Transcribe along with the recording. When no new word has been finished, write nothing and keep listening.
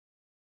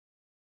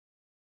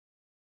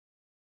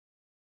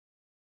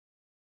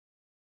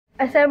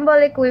Assemble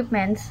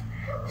equipments,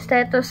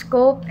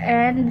 stethoscope,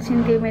 and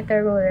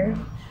centimeter ruler.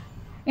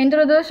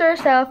 Introduce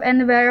yourself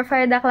and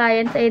verify the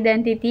client's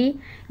identity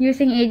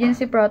using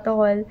agency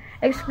protocol.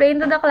 Explain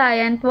to the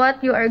client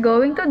what you are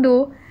going to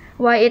do,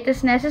 why it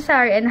is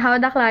necessary, and how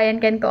the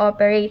client can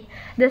cooperate.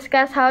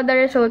 Discuss how the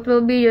result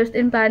will be used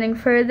in planning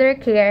further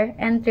care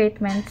and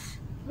treatments.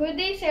 Good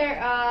day,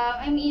 sir.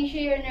 I'm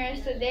Ishi, your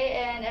nurse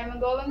today, and I'm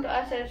going to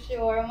assess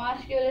your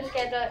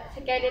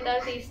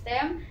musculoskeletal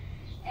system.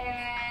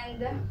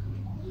 And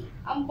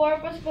ang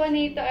purpose po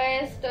nito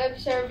is to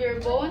observe your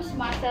bones,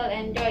 muscle,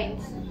 and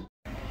joints.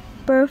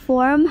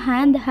 Perform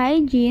hand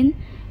hygiene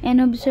and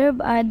observe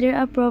other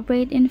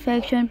appropriate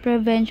infection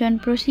prevention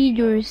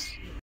procedures.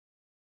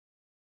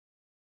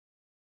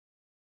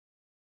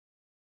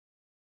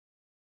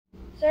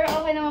 Sir,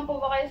 okay naman po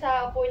ba kayo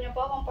sa upo niyo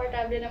po?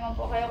 Komportable naman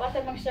po kayo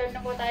kasi mag-start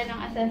na po tayo ng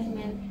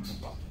assessment.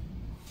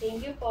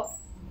 Thank you po.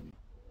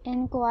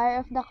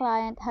 Inquire if the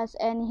client has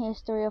any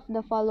history of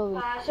the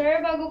following. Sir,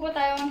 bago po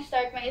tayo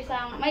mag-start,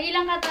 may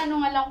ilang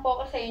katanungan lang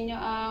po ako sa inyo.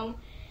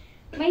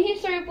 May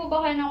history po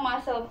ba kayo ng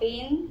muscle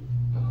pain?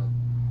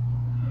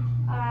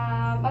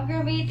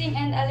 Aggravating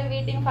and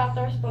alleviating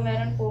factors po,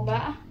 meron po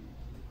ba?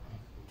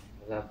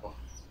 Wala po.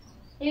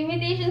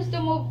 Limitations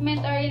to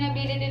movement or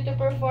inability to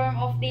perform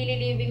of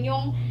daily living,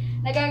 yung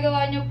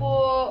nagagawa nyo po,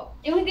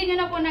 yung hindi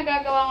nyo na po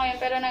nagagawa ngayon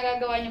pero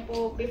nagagawa nyo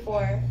po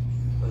before.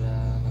 Wala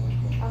naman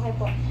po. Okay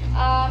po.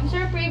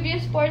 Sir,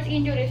 previous sports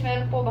injuries,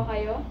 meron po ba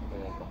kayo?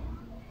 Wala po.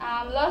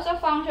 Loss of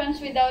functions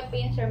without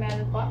pain, sir,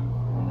 meron po?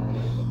 Wala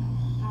po.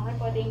 Okay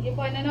po, thank you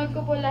po. Nanood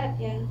ko po lahat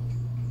yan.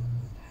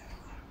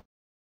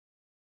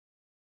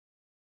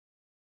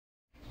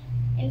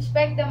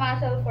 Inspect the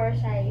muscle for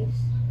size.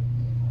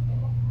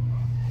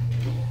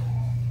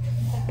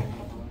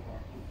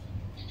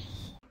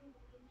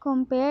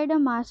 Compare the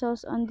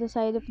muscles on the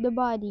side of the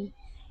body,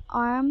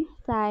 arm,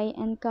 thigh,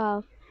 and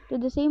calf,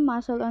 to the same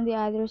muscle on the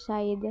other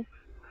side.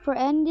 For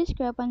any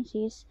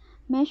discrepancies,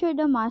 measure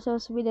the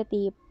muscles with a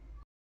tape.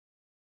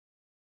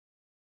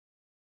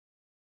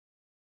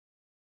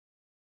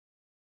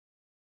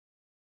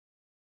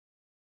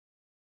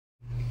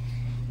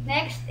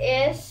 Next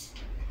is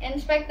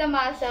inspect the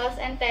muscles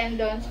and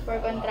tendons for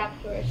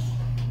contractures.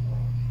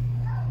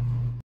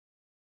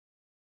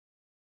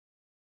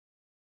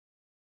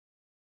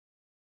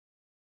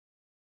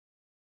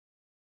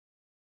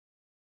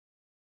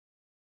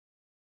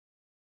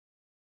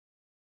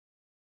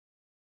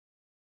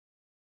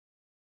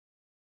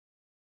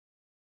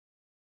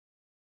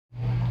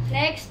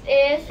 Next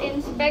is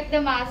inspect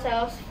the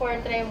muscles for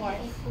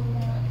tremors.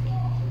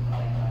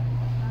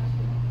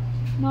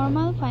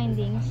 Normal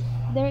findings: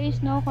 there is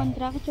no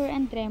contracture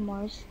and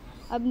tremors.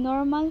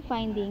 Abnormal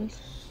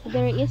findings: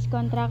 there is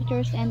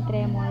contractures and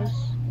tremors.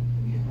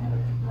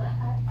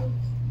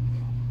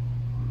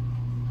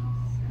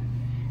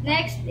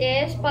 Next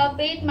is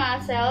palpate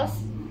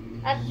muscles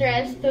at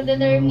rest to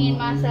determine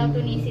muscle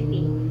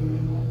tonicity.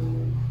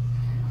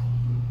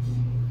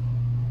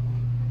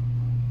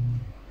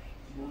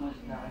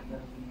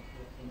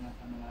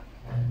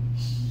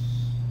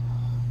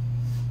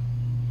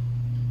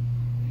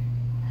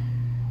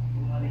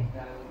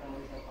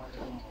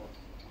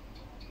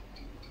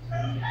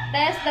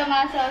 Test the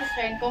muscle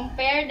strength.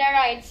 Compare the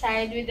right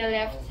side with the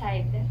left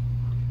side.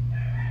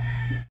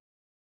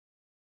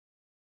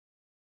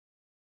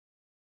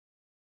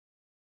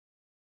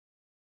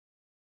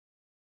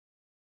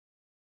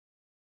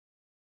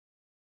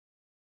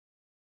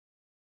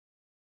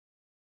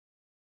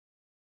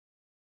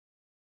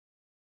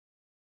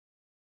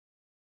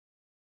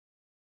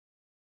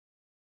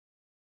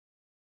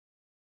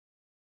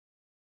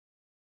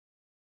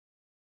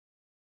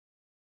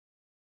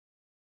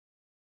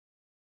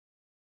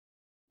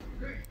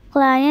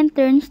 Client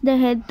turns the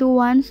head to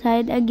one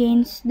side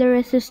against the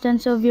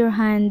resistance of your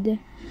hand.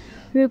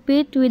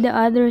 Repeat with the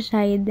other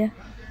side.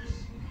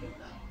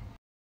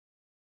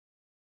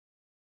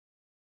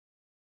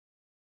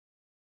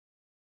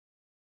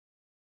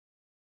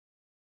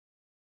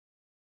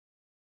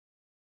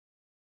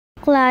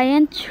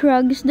 Client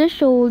shrugs the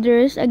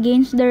shoulders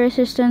against the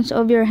resistance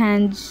of your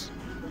hands.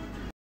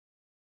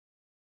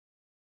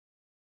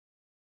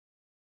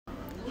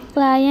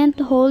 Client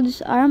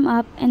holds arm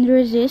up and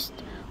resists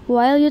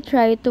while you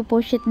try to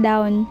push it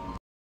down.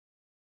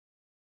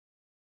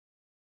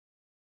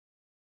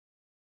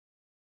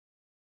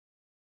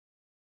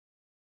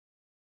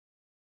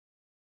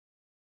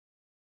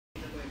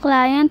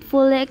 Client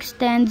fully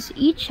extends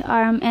each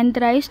arm and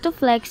tries to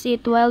flex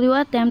it while you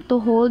attempt to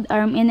hold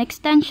arm in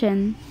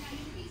extension.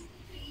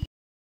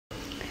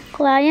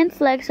 Client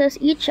flexes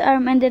each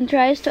arm and then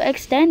tries to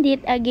extend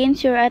it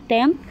against your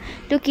attempt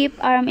to keep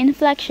arm in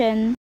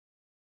flexion.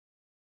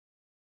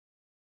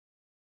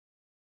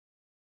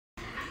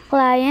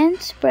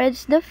 Client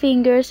spreads the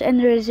fingers and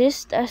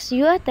resists as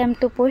you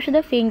attempt to push the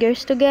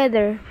fingers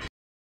together.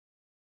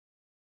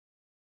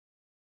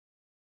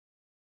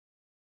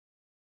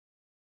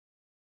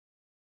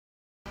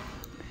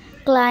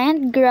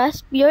 Client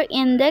grasps your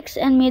index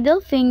and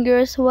middle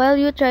fingers while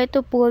you try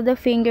to pull the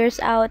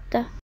fingers out.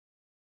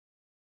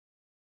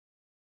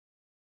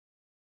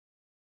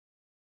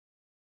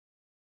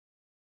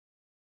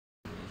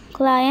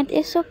 Client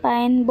is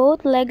supine,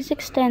 both legs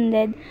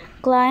extended.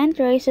 Client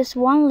raises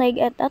one leg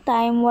at a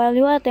time while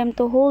you attempt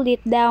to hold it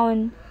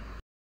down.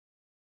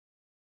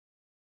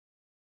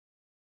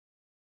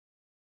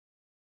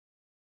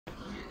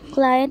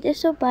 Client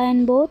is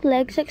supine, both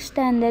legs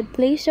extended.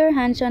 Place your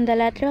hands on the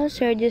lateral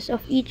surges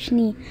of each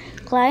knee.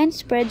 Client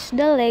spreads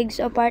the legs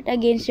apart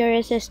against your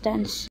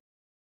resistance.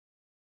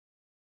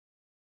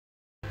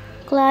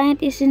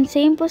 Client is in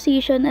same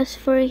position as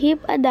for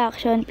hip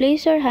adduction.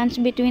 Place your hands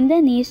between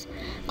the knees.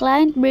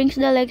 Client brings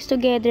the legs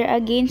together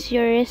against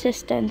your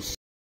resistance.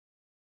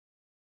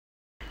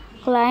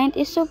 Client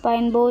is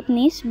supine, both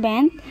knees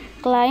bent.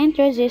 Client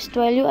resists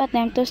while you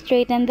attempt to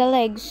straighten the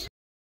legs.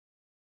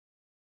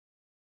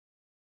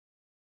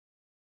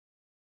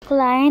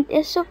 Client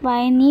is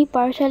supine, knee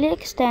partially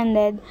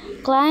extended.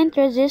 Client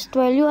resists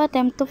while you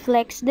attempt to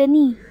flex the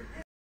knee.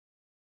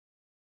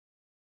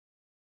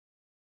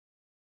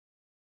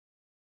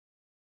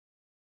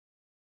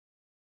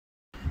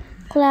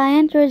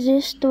 Client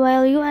resists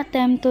while you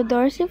attempt to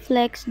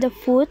dorsiflex the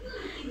foot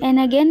and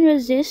again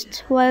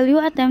resists while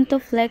you attempt to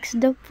flex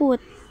the foot.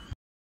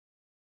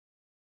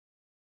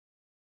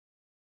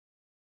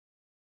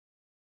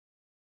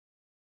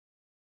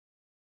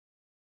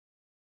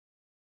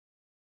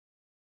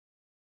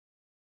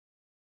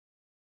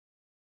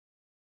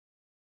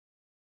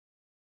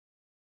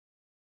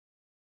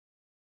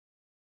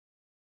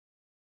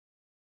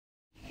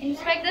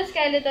 Inspect the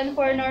skeleton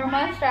for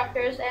normal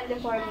structures and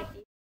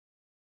deformities.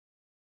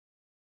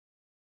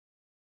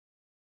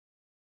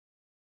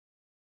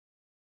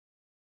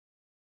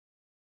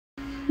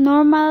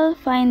 Normal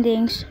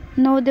findings,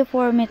 no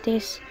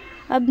deformities.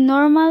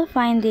 Abnormal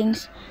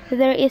findings,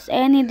 there is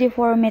any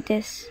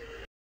deformities.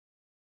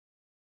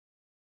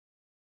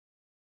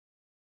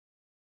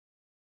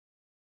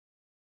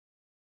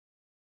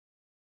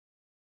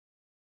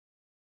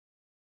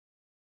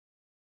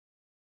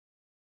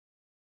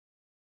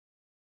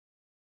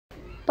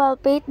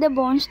 Palpate the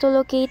bones to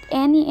locate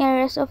any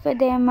areas of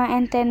edema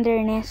and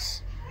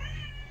tenderness.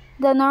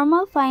 The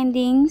normal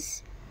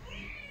findings,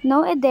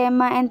 no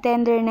edema and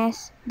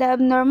tenderness. The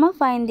abnormal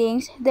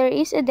findings, there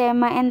is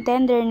edema and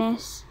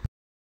tenderness.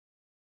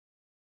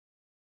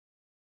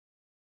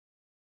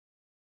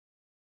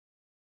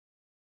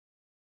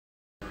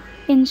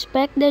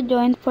 Inspect the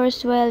joint for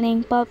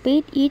swelling.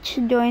 Palpate each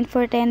joint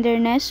for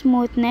tenderness,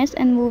 smoothness,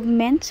 and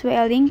movement,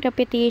 swelling,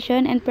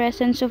 crepitation, and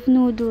presence of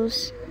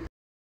nodules.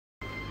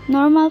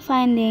 Normal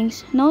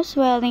findings, no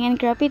swelling and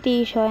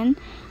crepitation.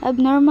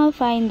 Abnormal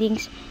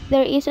findings,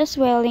 there is a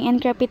swelling and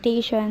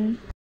crepitation.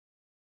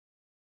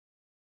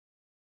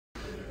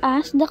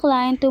 Ask the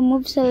client to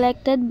move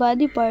selected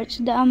body parts.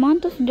 The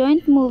amount of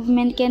joint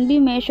movement can be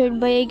measured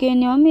by a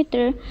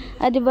goniometer,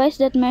 a device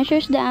that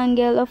measures the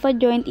angle of a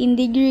joint in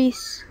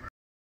degrees.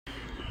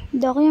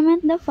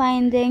 Document the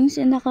findings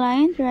in the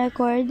client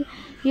record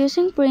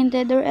using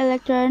printed or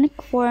electronic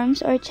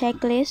forms or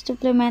checklists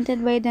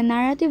supplemented by the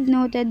narrative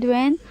noted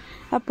when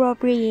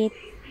appropriate.